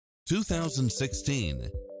2016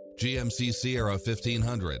 GMC Sierra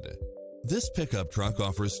 1500. This pickup truck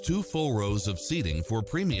offers 2 full rows of seating for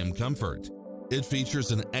premium comfort. It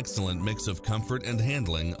features an excellent mix of comfort and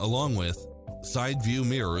handling along with side view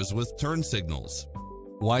mirrors with turn signals,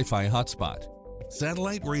 Wi-Fi hotspot,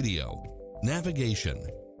 satellite radio, navigation,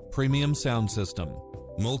 premium sound system,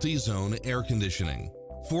 multi-zone air conditioning,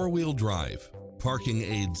 4-wheel drive, parking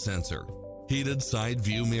aid sensor, heated side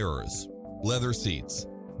view mirrors, leather seats,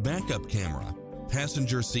 backup camera,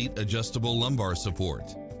 passenger seat adjustable lumbar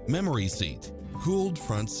support, memory seat, cooled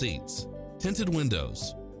front seats, tinted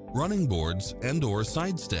windows, running boards and/or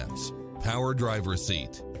side steps, power driver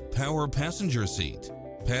seat, power passenger seat,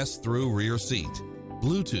 pass-through rear seat,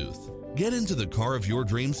 Bluetooth. Get into the car of your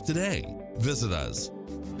dreams today. Visit us.